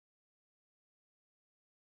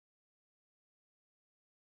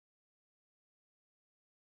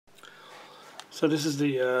So this is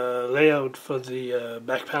the layout for the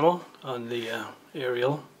back panel on the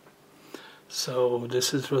aerial. So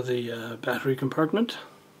this is for the battery compartment.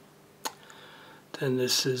 Then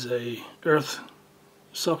this is a earth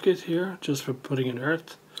socket here, just for putting in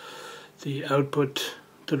earth. The output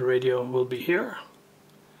to the radio will be here.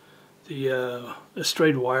 A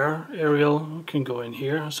straight wire aerial can go in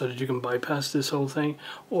here so that you can bypass this whole thing,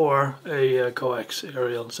 or a coax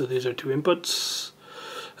aerial. So these are two inputs,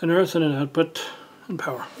 an earth and an output, and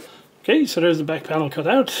power. Okay, so there's the back panel cut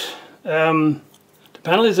out. The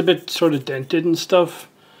panel is a bit sort of dented and stuff.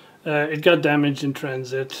 It got damaged in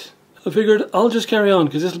transit. I figured I'll just carry on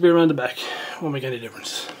because this will be around the back. Won't make any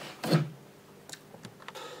difference.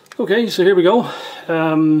 Okay, so here we go.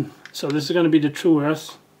 So this is going to be the true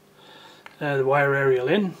earth. The wire aerial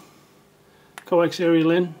in, coax aerial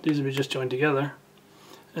in, these will be just joined together,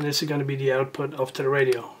 and this is going to be the output off to the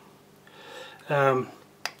radio.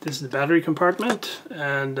 This is the battery compartment,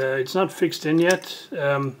 and it's not fixed in yet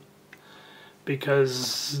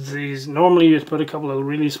because these normally you put a couple of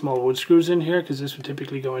really small wood screws in here because this would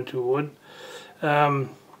typically go into wood, and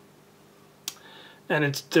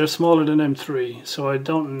they're smaller than M3, so I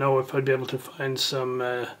don't know if I'd be able to find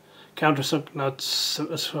some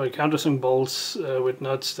countersunk bolts with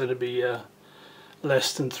nuts that'd be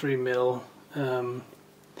less than 3 mil.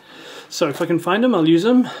 So if I can find them, I'll use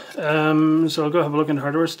them. So I'll go have a look in the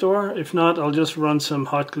hardware store. If not, I'll just run some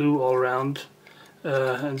hot glue all around.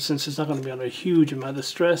 And since it's not going to be under a huge amount of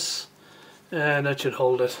stress, that should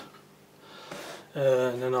hold it.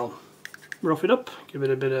 And then I'll rough it up, give it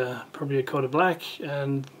a bit of, probably a coat of black,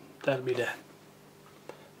 and that'll be that.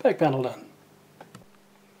 Back panel done.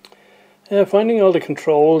 Finding all the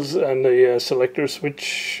controls and the selector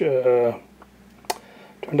switch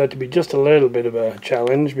turned out to be just a little bit of a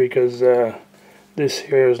challenge because this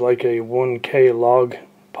here is like a 1K log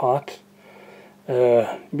pot.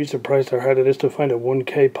 You'd be surprised how hard it is to find a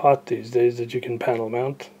 1K pot these days that you can panel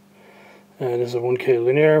mount. And this is a 1K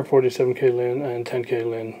linear, 47K lin, and 10K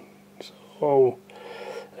lin. So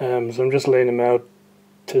I'm just laying them out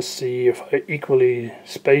to see if I equally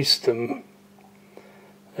space them.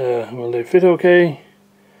 Will they fit okay?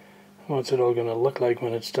 What's it all going to look like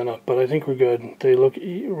when it's done up? But I think we're good. They look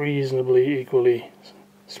reasonably equally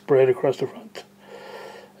spread across the front.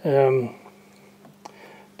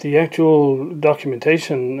 The actual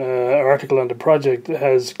documentation article on the project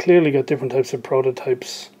has clearly got different types of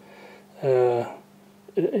prototypes in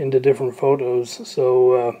the different photos.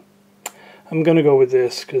 So I'm going to go with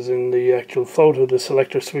this because in the actual photo the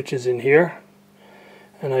selector switch is in here.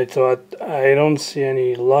 And I thought, I don't see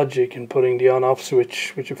any logic in putting the on-off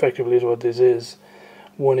switch, which effectively is what this is,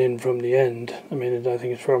 one in from the end. I mean, I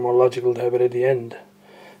think it's far more logical to have it at the end,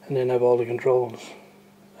 and then have all the controls.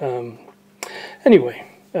 Anyway,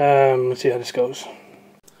 let's see how this goes.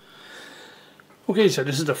 Okay, so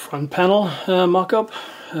this is the front panel mock-up.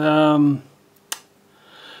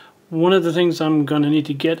 One of the things I'm going to need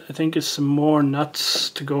to get, I think, is some more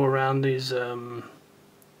nuts to go around these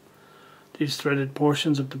threaded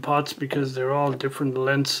portions of the pots because they're all different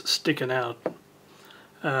lengths sticking out.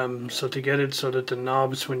 So to get it so that the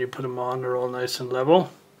knobs when you put them on are all nice and level,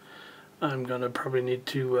 I'm gonna probably need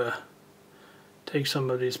to take some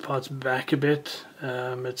of these pots back a bit,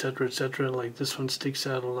 etc, etc. Like this one sticks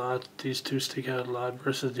out a lot, these two stick out a lot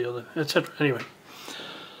versus the other, etc. Anyway,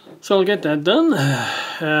 so I'll get that done,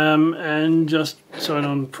 and just so I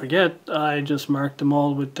don't forget, I just marked them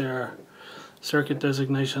all with their circuit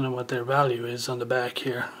designation and what their value is on the back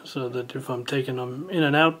here, so that if I'm taking them in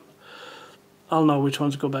and out, I'll know which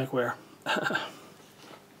ones go back where.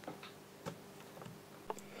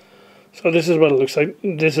 So this is what it looks like.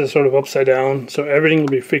 This is sort of upside down, so everything will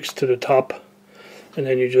be fixed to the top, and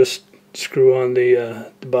then you just screw on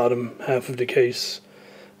the bottom half of the case.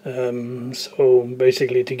 So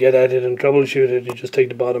basically, to get at it and troubleshoot it, you just take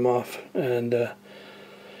the bottom off, and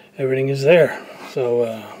everything is there.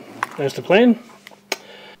 So there's the plane.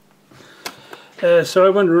 So I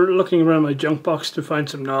went looking around my junk box to find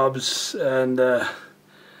some knobs, and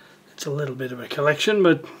it's a little bit of a collection,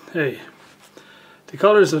 but hey, the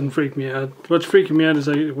colors doesn't freak me out. What's freaking me out is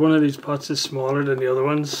one of these pots is smaller than the other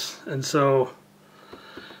ones, and so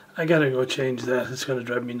I gotta go change that. It's gonna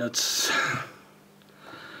drive me nuts.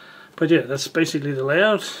 But yeah, that's basically the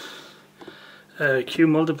layout. Q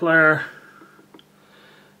multiplier,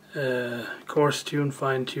 coarse tune,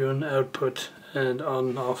 fine tune, output, and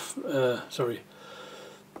on off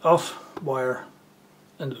off wire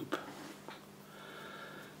and loop.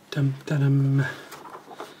 Dum dum dum.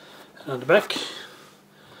 And on the back,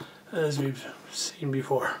 as we've seen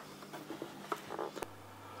before.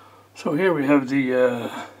 So here we have the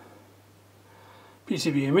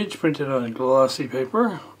PCB image printed on glossy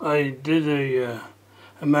paper. I did a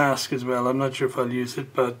mask as well. I'm not sure if I'll use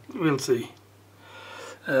it, but we'll see.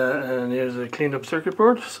 And here's a cleaned up circuit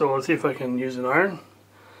board, so I'll see if I can use an iron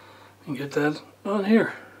and get that on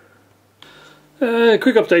here.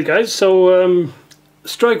 Quick update, guys. So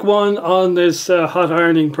strike one on this hot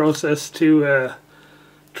ironing process to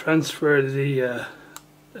transfer the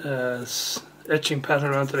etching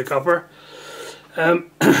pattern onto the copper.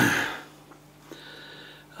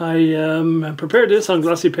 I prepared this on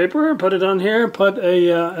glossy paper, put it on here, put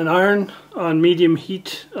an iron on medium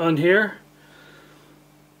heat on here.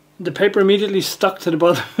 The paper immediately stuck to the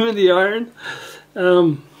bottom of the iron,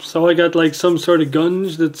 so I got like some sort of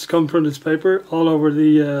gunge that's come from this paper all over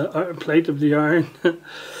the plate of the iron.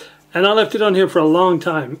 And I left it on here for a long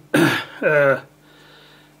time. Well,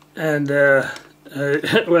 it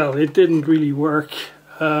didn't really work.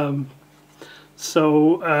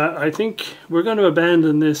 So I think we're going to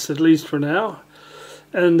abandon this, at least for now,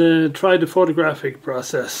 and try the photographic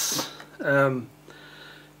process.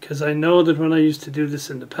 Because I know that when I used to do this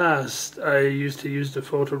in the past, I used to use the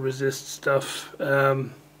photoresist stuff,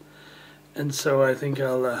 and so I think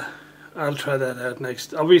I'll try that out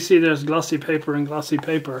next. Obviously, there's glossy paper and glossy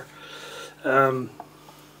paper, and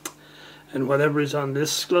whatever is on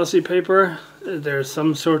this glossy paper, there's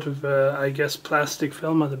some sort of I guess plastic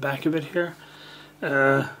film on the back of it here.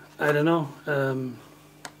 I don't know.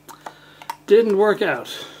 Didn't work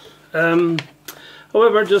out.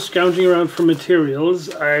 However, just scrounging around for materials,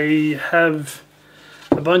 I have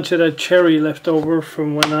a bunch of that cherry left over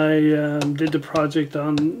from when I did the project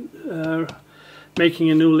on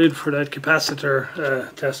making a new lid for that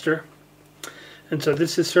capacitor tester. And so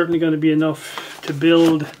this is certainly going to be enough to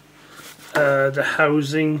build the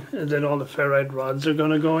housing that all the ferrite rods are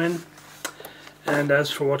going to go in. And as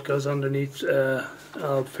for what goes underneath,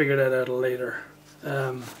 I'll figure that out later.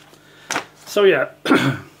 So yeah.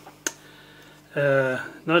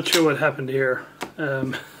 Not sure what happened here,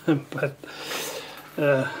 but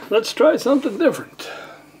let's try something different.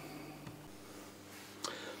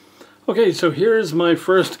 Okay, so here's my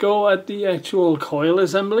first go at the actual coil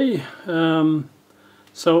assembly.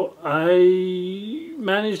 So I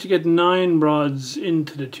managed to get 9 rods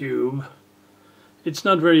into the tube. It's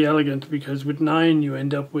not very elegant because with 9 you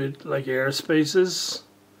end up with like air spaces.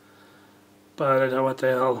 But I don't know what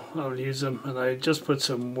the hell, I'll use them, and I just put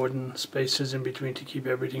some wooden spaces in between to keep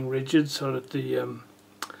everything rigid so that the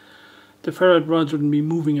ferrite rods wouldn't be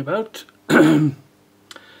moving about. And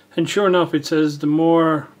sure enough, it says the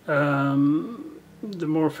more ferrite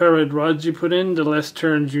rods you put in, the less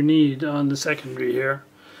turns you need on the secondary here.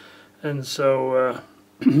 And so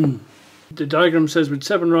the diagram says with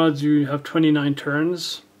 7 rods you have 29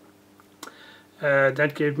 turns.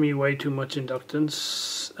 That gave me way too much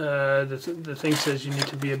inductance. The thing says you need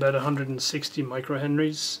to be about 160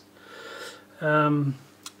 microhenries.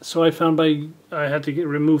 So I found I had to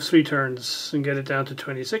remove 3 turns and get it down to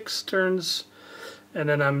 26 turns, and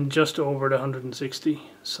then I'm just over the 160.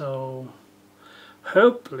 So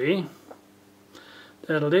hopefully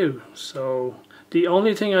that'll do. So the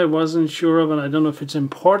only thing I wasn't sure of, and I don't know if it's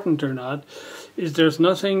important or not, is there's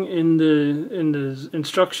nothing in the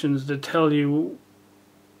instructions that tell you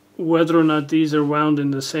whether or not these are wound in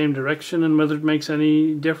the same direction and whether it makes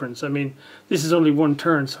any difference. I mean, this is only 1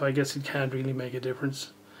 turn, so I guess it can't really make a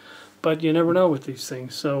difference. But you never know with these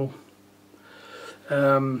things, so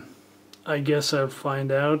I guess I'll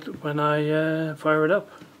find out when I fire it up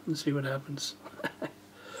and see what happens.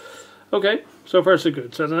 Okay, so far so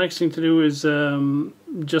good. So the next thing to do is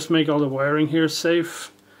just make all the wiring here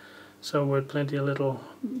safe. So with plenty of little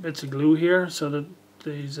bits of glue here so that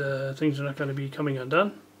these things are not going to be coming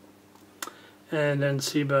undone. And then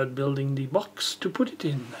see about building the box to put it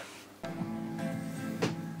in.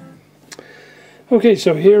 Okay,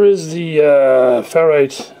 so here is the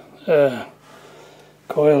ferrite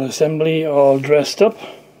coil assembly all dressed up.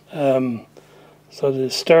 So the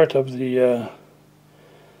start of the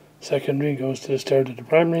secondary goes to the start of the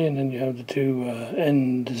primary, and then you have the 2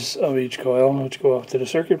 ends of each coil which go off to the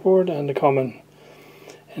circuit board, and the common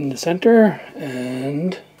in the center,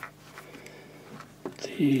 and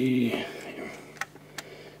the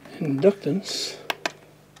inductance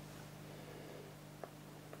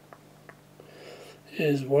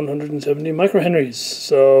is 170 microhenries,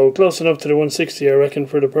 so close enough to the 160 I reckon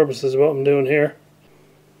for the purposes of what I'm doing here.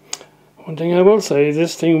 One thing I will say,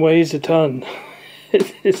 this thing weighs a ton.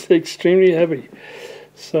 It's extremely heavy,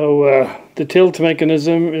 so the tilt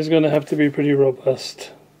mechanism is going to have to be pretty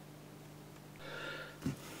robust.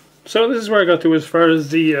 So this is where I got to as far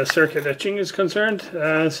as the circuit etching is concerned.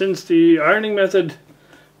 Since the ironing method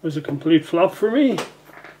was a complete flop for me,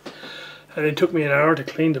 and it took me an hour to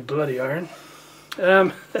clean the bloody iron.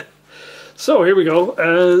 So here we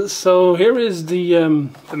go. So here is the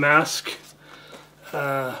mask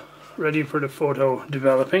ready for the photo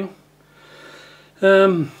developing.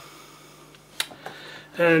 And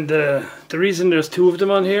the reason there's two of them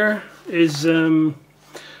on here is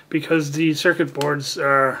because the circuit boards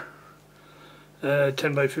are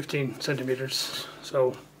 10 by 15 centimeters.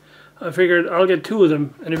 So I figured I'll get two of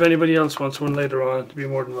them, and if anybody else wants one later on, to be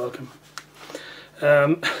more than welcome.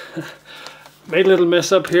 Made a little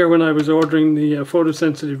mess up here when I was ordering the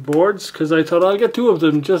photosensitive boards, because I thought I'll get two of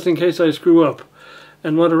them just in case I screw up.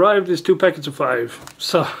 And what arrived is 2 packets of 5.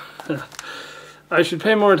 So I should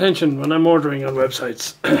pay more attention when I'm ordering on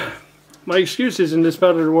websites. My excuses in this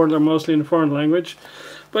part of the world are mostly in a foreign language,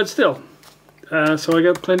 but still. So I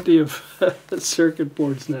got plenty of circuit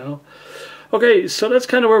boards now. Okay, so that's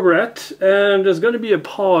kind of where we're at. And there's going to be a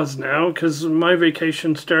pause now because my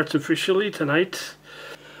vacation starts officially tonight.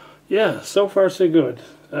 Yeah, so far so good.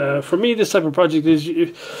 For me, this type of project is,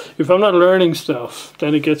 if I'm not learning stuff,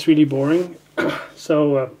 then it gets really boring.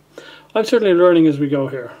 So I'm certainly learning as we go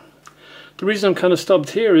here. The reason I'm kind of stubbed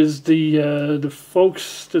here is the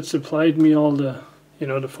folks that supplied me all the, the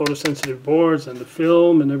photosensitive boards and the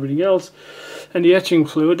film and everything else, and the etching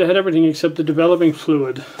fluid. They had everything except the developing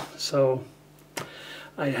fluid. So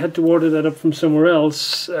I had to order that up from somewhere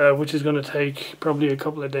else, which is going to take probably a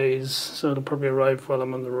couple of days. So it'll probably arrive while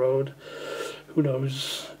I'm on the road. Who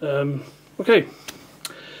knows? Okay.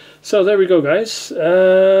 So there we go, guys.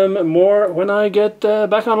 More when I get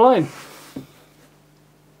back online.